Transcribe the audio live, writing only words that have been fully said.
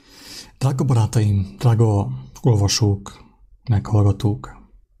Drága barátaim, drága olvasók, meghallgatók,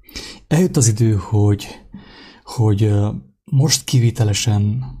 eljött az idő, hogy most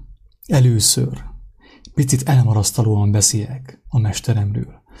kivételesen először picit elmarasztalóan beszéljek a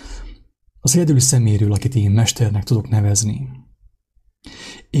mesteremről. Az egyedüli szeméről, akit én mesternek tudok nevezni.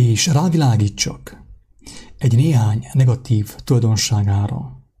 És rávilágítsak egy néhány negatív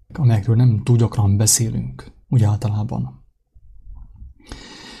tulajdonságára, amelyekről nem túl gyakran beszélünk, úgy általában.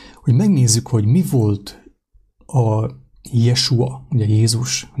 Hogy megnézzük, hogy mi volt a Jesua, ugye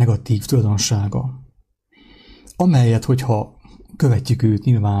Jézus negatív tulajdonsága, amelyet, hogyha követjük őt,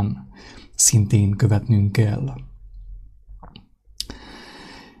 nyilván szintén követnünk kell.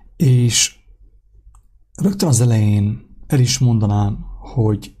 És rögtön az elején el is mondanám,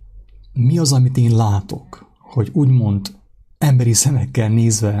 hogy mi az, amit én látok, hogy úgymond emberi szemekkel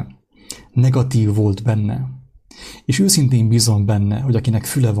nézve negatív volt benne. És őszintén bízom benne, hogy akinek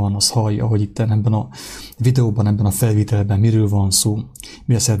füle van, az hallja, hogy itt ebben a videóban, ebben a felvételben miről van szó,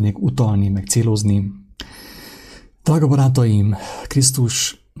 mire szeretnék utalni, meg célozni. Drága barátaim,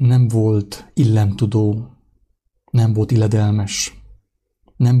 Krisztus nem volt illemtudó, nem volt illedelmes,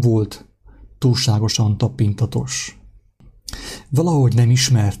 nem volt túlságosan tapintatos. Valahogy nem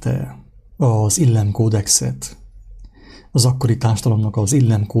ismerte az illemkódexet, az akkori társadalomnak az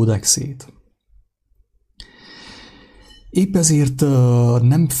illemkódexét. Épp ezért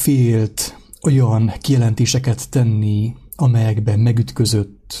nem félt olyan kijelentéseket tenni, amelyekben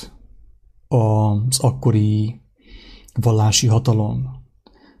megütközött az akkori vallási hatalom,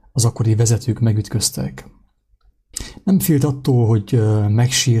 az akkori vezetők megütköztek. Nem félt attól, hogy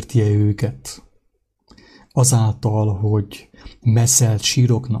megsértje őket, azáltal, hogy messzelt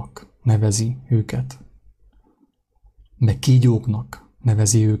síroknak nevezi őket, meg kígyóknak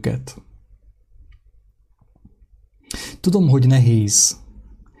nevezi őket. Tudom, hogy nehéz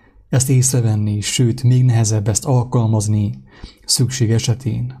ezt észrevenni, sőt, még nehezebb ezt alkalmazni szükség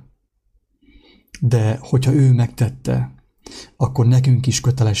esetén. De hogyha ő megtette, akkor nekünk is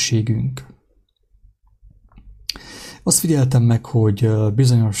kötelességünk. Azt figyeltem meg, hogy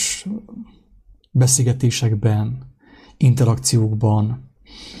bizonyos beszélgetésekben, interakciókban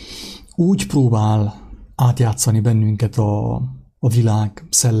úgy próbál átjátszani bennünket a világ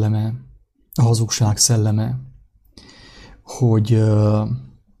szelleme, a hazugság szelleme, hogy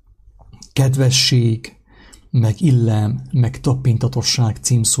kedvesség, meg illem, meg tapintatosság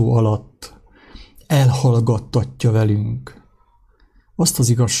címszó alatt elhallgattatja velünk azt az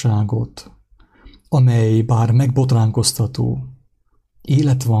igazságot, amely bár megbotránkoztató,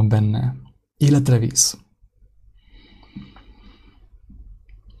 élet van benne, életre visz.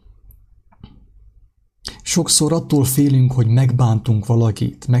 Sokszor attól félünk, hogy megbántunk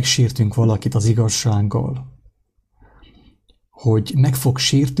valakit, megsértünk valakit az igazsággal, hogy meg fog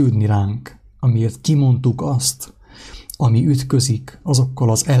sértődni ránk, amiért kimondtuk azt, ami ütközik azokkal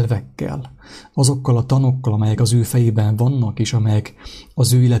az elvekkel, azokkal a tanokkal, amelyek az ő fejében vannak, és amelyek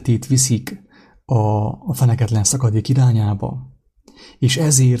az ő életét viszik a feneketlen szakadék irányába. És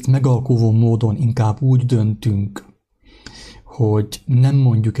ezért megalkuvó módon inkább úgy döntünk, hogy nem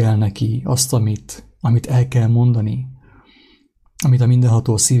mondjuk el neki azt, amit el kell mondani, amit a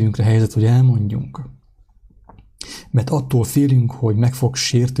mindenható szívünkre helyezett, hogy elmondjunk. Mert attól félünk, hogy meg fog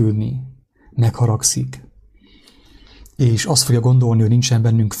sértődni, megharagszik, és azt fogja gondolni, hogy nincsen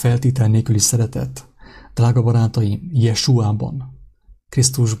bennünk feltétel nélküli szeretet. Drága barátaim, Jesuában,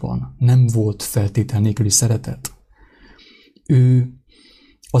 Krisztusban nem volt feltétel nélküli szeretet. Ő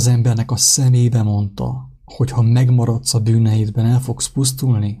az embernek a szemébe mondta, hogy ha megmaradsz a bűneidben, el fogsz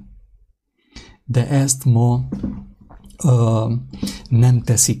pusztulni. De ezt ma nem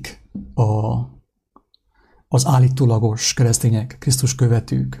teszik az állítólagos keresztények, Krisztus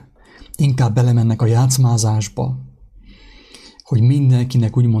követők. Inkább belemennek a játszmázásba, hogy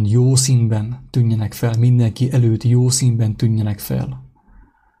mindenkinek úgymond jó színben tűnjenek fel, mindenki előtt jó színben tűnjenek fel.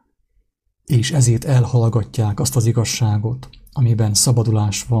 És ezért elhallgatják azt az igazságot, amiben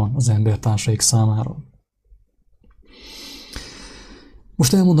szabadulás van az embertársaik számára.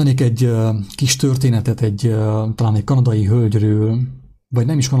 Most elmondanék egy kis történetet talán egy kanadai hölgyről, vagy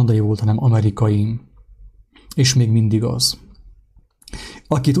nem is kanadai volt, hanem amerikai, és még mindig az.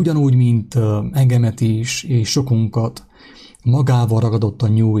 Akit ugyanúgy, mint engemet is, és sokunkat magával ragadott a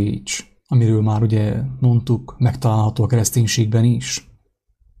New Age, amiről már ugye mondtuk, megtalálható a kereszténységben is.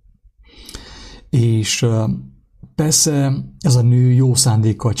 És persze ez a nő jó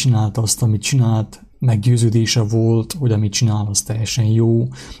szándékkal csinálta azt, amit csinált, meggyőződése volt, hogy amit csinál, az teljesen jó,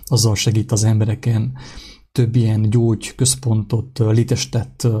 azzal segít az embereken, több ilyen gyógyközpontot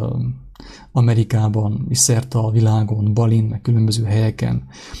létesített Amerikában, és szerte a világon, Balin, meg különböző helyeken,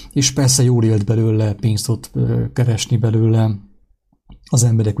 és persze jól élt belőle, pénzt ott keresni belőle. Az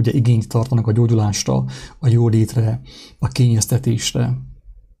emberek ugye igényt tartanak a gyógyulásra, a jólétre, a kényeztetésre.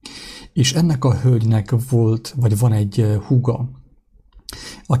 És ennek a hölgynek volt, vagy van egy húga,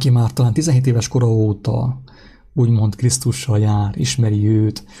 aki már talán 17 éves kora óta úgymond Krisztussal jár, ismeri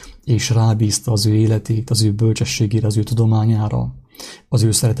őt, és rábízta az ő életét, az ő bölcsességére, az ő tudományára, az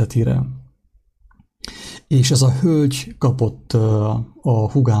ő szeretetére. És ez a hölgy kapott a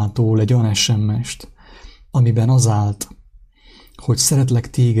húgától egy olyan SMS-t, amiben az állt, hogy szeretlek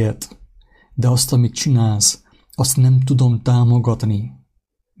téged, de azt, amit csinálsz, azt nem tudom támogatni,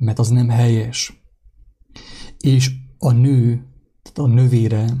 mert az nem helyes. És a nő, tehát a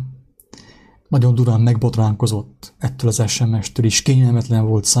növére nagyon durán megbotránkozott ettől az SMS-től, és kényelmetlen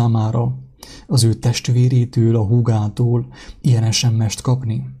volt számára az ő testvérétől, a húgától ilyen SMS-t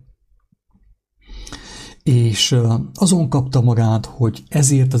kapni. És azon kapta magát, hogy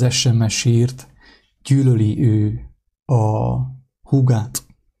ezért az SMS-ért gyűlöli ő a húgát.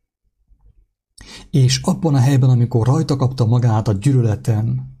 És abban a helyben, amikor rajta kapta magát a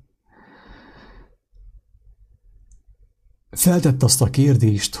gyűlöleten, feltette azt a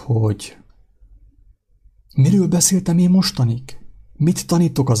kérdést, hogy miről beszéltem én mostanig? Mit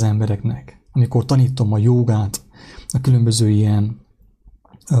tanítok az embereknek, amikor tanítom a jogát, a különböző ilyen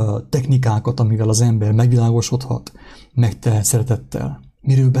technikákat, amivel az ember megvilágosodhat, megtehet szeretettel?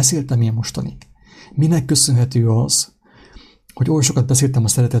 Miről beszéltem én mostanig? Minek köszönhető az, hogy oly sokat beszéltem a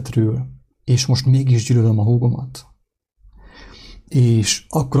szeretetről, és most mégis gyűlölöm a húgomat? És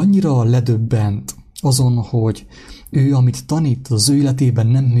akkor annyira ledöbbent azon, hogy ő, amit tanít, az ő életében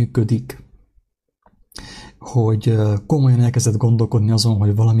nem működik, hogy komolyan elkezdett gondolkodni azon,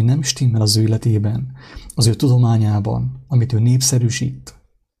 hogy valami nem stimmel az ő életében, az ő tudományában, amit ő népszerűsít.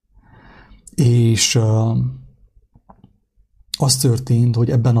 És az történt, hogy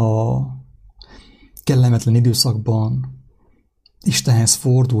ebben a kellemetlen időszakban Istenhez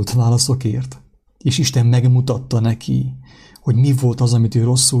fordult válaszokért, és Isten megmutatta neki, hogy mi volt az, amit ő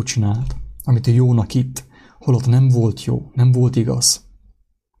rosszul csinált, amit ő jónak hitt, holott nem volt jó, nem volt igaz.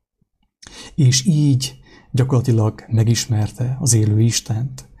 És így gyakorlatilag megismerte az élő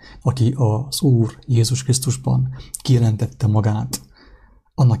Istent, aki az Úr Jézus Krisztusban kijelentette magát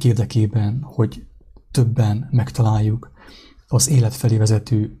annak érdekében, hogy többen megtaláljuk az élet felé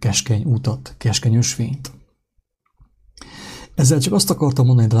vezető keskeny útat, keskeny ösvényt. Ezzel csak azt akartam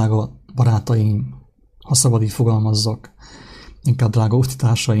mondani, drága barátaim, ha szabad így fogalmazzak, inkább drága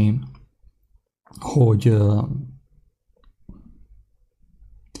osztitársaim, hogy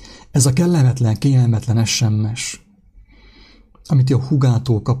ez a kellemetlen, kényelmetlen SMS, amit a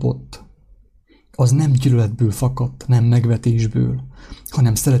húgától kapott, az nem gyűlöletből fakadt, nem megvetésből,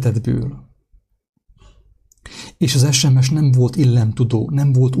 hanem szeretetből. És az SMS nem volt illemtudó,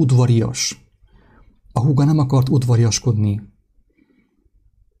 nem volt udvarias. A húga nem akart udvariaskodni.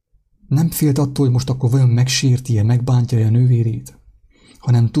 Nem félt attól, hogy most akkor vajon megsérti-e, megbántja-e a nővérét,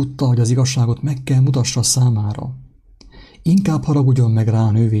 hanem tudta, hogy az igazságot meg kell mutassa számára. Inkább haragudjon meg rá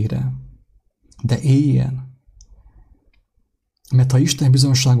a nővére, de éljen. Mert ha Isten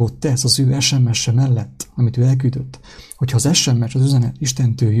bizonságot tesz az ő SMS-e mellett, amit ő elküldött, hogyha az SMS, az üzenet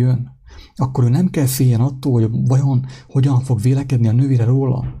Istentől jön, akkor ő nem kell féljen attól, hogy vajon hogyan fog vélekedni a nővére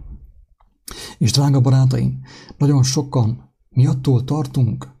róla. És drága barátaim, nagyon sokan mi attól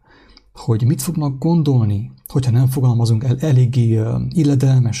tartunk, hogy mit fognak gondolni, hogyha nem fogalmazunk el eléggé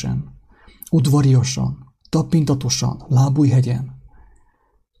illedelmesen, udvariasan, tapintatosan, lábújhegyen.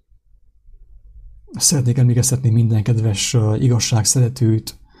 Szeretnék emlékeztetni minden kedves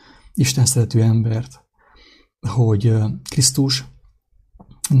igazságszeretőt, Isten szerető embert, hogy Krisztus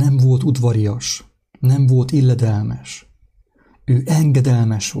nem volt udvarias, nem volt illedelmes. Ő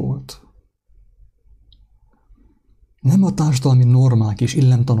engedelmes volt. Nem a társadalmi normák és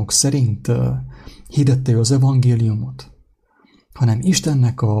illemtanok szerint hirdette ő az evangéliumot, hanem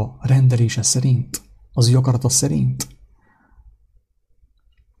Istennek a rendelése szerint, az ő akarata szerint.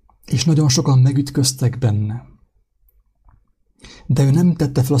 És nagyon sokan megütköztek benne. De ő nem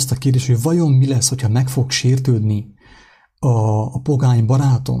tette fel azt a kérdést, hogy vajon mi lesz, hogyha meg fog sértődni a pogány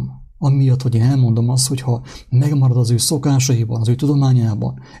barátom, amiatt, hogy én elmondom azt, hogy ha megmarad az ő szokásaiban, az ő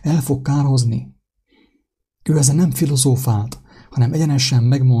tudományában, el fog kárhozni. Ő ezen nem filozófált, hanem egyenesen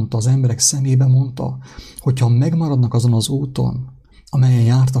megmondta, az emberek szemébe mondta, hogyha megmaradnak azon az úton, amelyen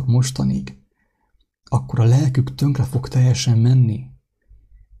jártak mostanig, akkor a lelkük tönkre fog teljesen menni.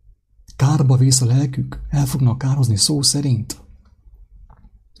 Kárba vész a lelkük, el fognak kározni szó szerint.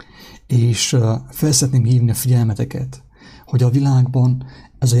 És fel szeretném hívni a figyelmeteket, hogy a világban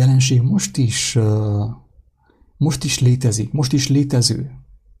Ez a jelenség most is létezik, most is létező.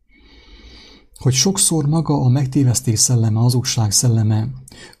 Hogy sokszor maga a megtévesztés szelleme, a hazugság szelleme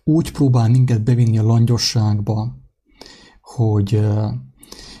úgy próbál minket bevinni a langyosságba, hogy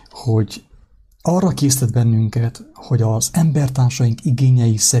arra késztet bennünket, hogy az embertársaink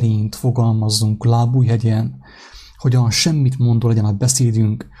igényei szerint fogalmazzunk lábújhegyen, hogy olyan semmit mondó legyen a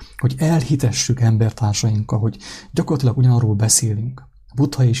beszédünk, hogy elhitessük embertársainkkal, hogy gyakorlatilag ugyanarról beszélünk.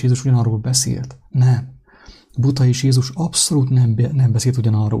 Buddha és Jézus ugyanarról beszélt? Nem. Buddha és Jézus abszolút nem beszélt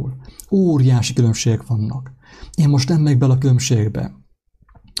ugyanarról. Óriási különbségek vannak. Én most nem megyek bele a különbségekbe.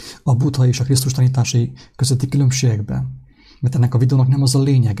 A Buddha és a Krisztus tanításai közötti különbségekbe. Mert ennek a videónak nem az a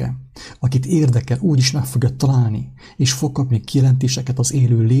lényege. Akit érdekel, úgyis meg fogja találni, és fog kapni kijelentéseket az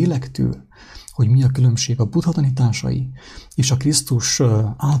élő lélektől, hogy mi a különbség a Buddha tanításai és a Krisztus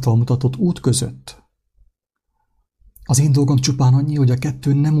által mutatott út között. Az én dolgom csupán annyi, hogy a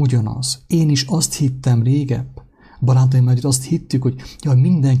kettő nem ugyanaz. Én is azt hittem régebb. Barátaim együtt azt hittük, hogy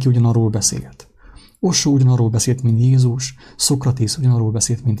mindenki ugyanarról beszélt. Osho ugyanarról beszélt, mint Jézus, Szokratész ugyanarról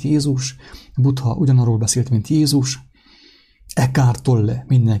beszélt, mint Jézus, Buddha ugyanarról beszélt, mint Jézus, Eckhart Tolle,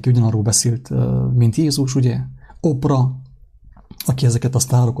 mindenki ugyanarról beszélt, mint Jézus, ugye? Oprah, aki ezeket a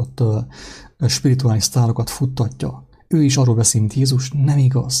sztárokat, spirituális sztárokat futtatja, ő is arról beszél, mint Jézus. Nem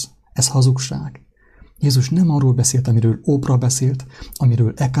igaz. Ez hazugság. Jézus nem arról beszélt, amiről Oprah beszélt,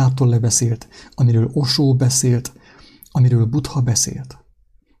 amiről Eckhart Tolle beszélt, amiről Osho beszélt, amiről Buddha beszélt.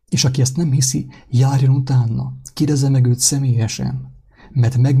 És aki ezt nem hiszi, járjon utána, kérdezze meg őt személyesen,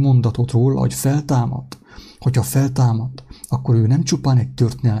 mert megmondatott róla, hogy feltámadt. Hogyha feltámadt, akkor ő nem csupán egy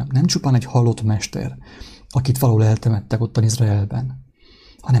történelem, nem csupán egy halott mester, akit valahol eltemettek ottan Izraelben,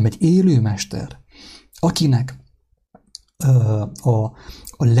 hanem egy élő mester, akinek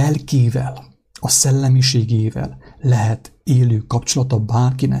a lelkével, a szellemiségével lehet élő kapcsolata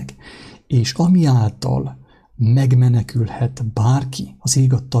bárkinek, és ami által megmenekülhet bárki az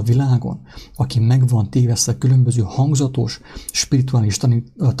ég adta világon, aki meg van tévesztve különböző hangzatos, spirituális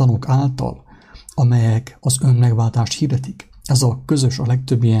tanok által, amelyek az önmegváltást hirdetik. Ez a közös a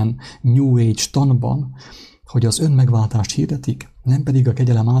legtöbb ilyen New Age tanban, hogy az önmegváltást hirdetik, nem pedig a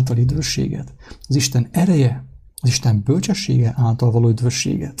kegyelem által üdvösséget, az Isten ereje, az Isten bölcsessége által való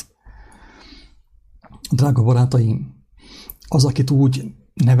üdvösséget. Drága barátaim, az, akit úgy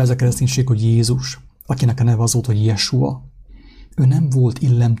nevez a kereszténység, hogy Jézus, akinek a neve az volt, hogy Jesua, ő nem volt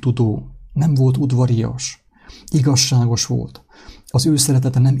illemtudó, nem volt udvarias, igazságos volt. Az ő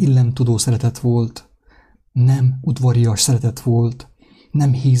szeretete nem illemtudó szeretet volt, nem udvarias szeretet volt,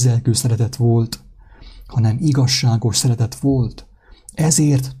 nem hízelgő szeretet volt, hanem igazságos szeretet volt.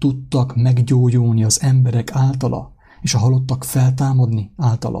 Ezért tudtak meggyógyulni az emberek általa, és a halottak feltámadni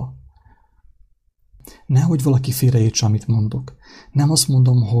általa. Nehogy valaki félreértse, amit mondok. Nem azt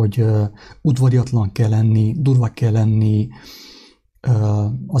mondom, hogy udvariatlan kell lenni, durva kell lenni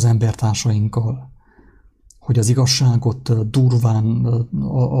az embertársainkkal, hogy az igazságot durván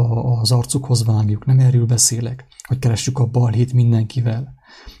az arcukhoz vágjuk. Nem erről beszélek, hogy keressük a balhét mindenkivel,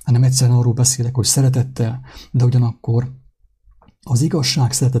 hanem egyszerűen arról beszélek, hogy szeretettel, de ugyanakkor az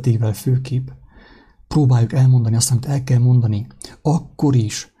igazság szeretetével főképp próbáljuk elmondani azt, amit el kell mondani, akkor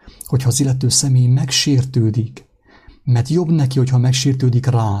is, hogyha az illető személy megsértődik, mert jobb neki, hogyha megsértődik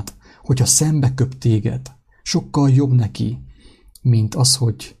rád, hogyha szembe köp téged, sokkal jobb neki, mint az,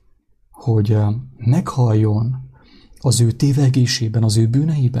 hogy meghalljon az ő tévegésében, az ő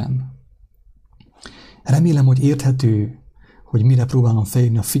bűneiben. Remélem, hogy érthető, hogy mire próbálom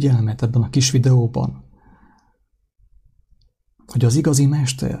felhívni a figyelmet ebben a kis videóban, hogy az igazi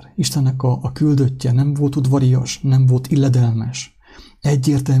mester, Istennek a küldöttje nem volt udvarias, nem volt illedelmes.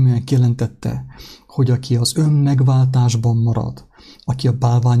 Egyértelműen kijelentette, hogy aki az önmegváltásban marad, aki a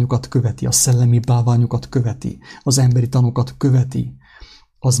bálványokat követi, a szellemi bálványokat követi, az emberi tanokat követi,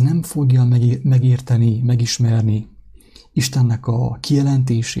 az nem fogja megérteni, megismerni Istennek a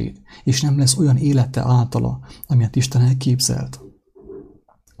kijelentését, és nem lesz olyan élete általa, amilyet Isten elképzelt.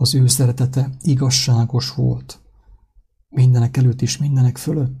 Az ő szeretete igazságos volt. Mindenek előtt és mindenek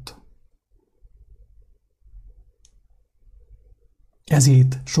fölött.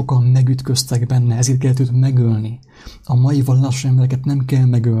 Ezért sokan megütköztek benne, ezért kellett őt megölni. A mai vallásos embereket nem kell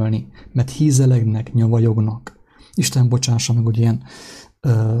megölni, mert hízelegnek, nyavajognak. Isten bocsássa meg, hogy ilyen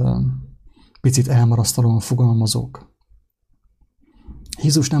picit elmarasztalóan fogalmazok.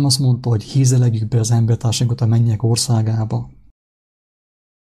 Jézus nem azt mondta, hogy hízelegjük be az embertársainkat a mennyek országába.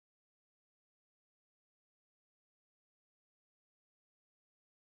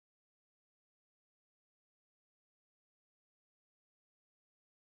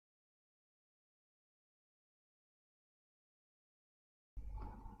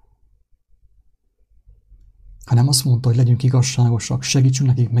 hanem azt mondta, hogy legyünk igazságosak, segítsünk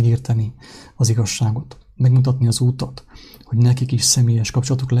nekik megérteni az igazságot, megmutatni az útat, hogy nekik is személyes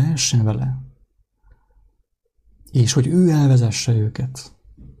kapcsolatuk lehessen vele, és hogy ő elvezesse őket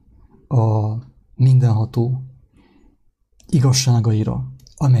a mindenható igazságaira,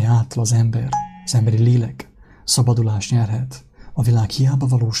 amely által az emberi lélek szabadulást nyerhet a világ hiába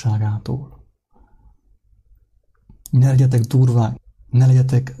valóságától. Ne legyetek durvák, ne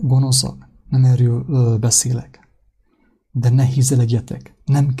legyetek gonoszak, nem erről beszélek. De ne hízelegjetek,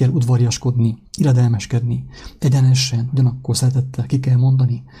 nem kell udvariaskodni, iradelmeskedni, egyenesen, ugyanakkor szeretettel ki kell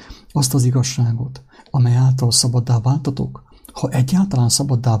mondani azt az igazságot, amely által szabaddá váltatok, ha egyáltalán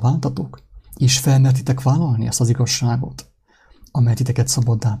szabaddá váltatok, és felmertitek vállalni ezt az igazságot, amely titeket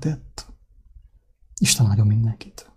szabaddá tett. Isten áldjon mindenkit!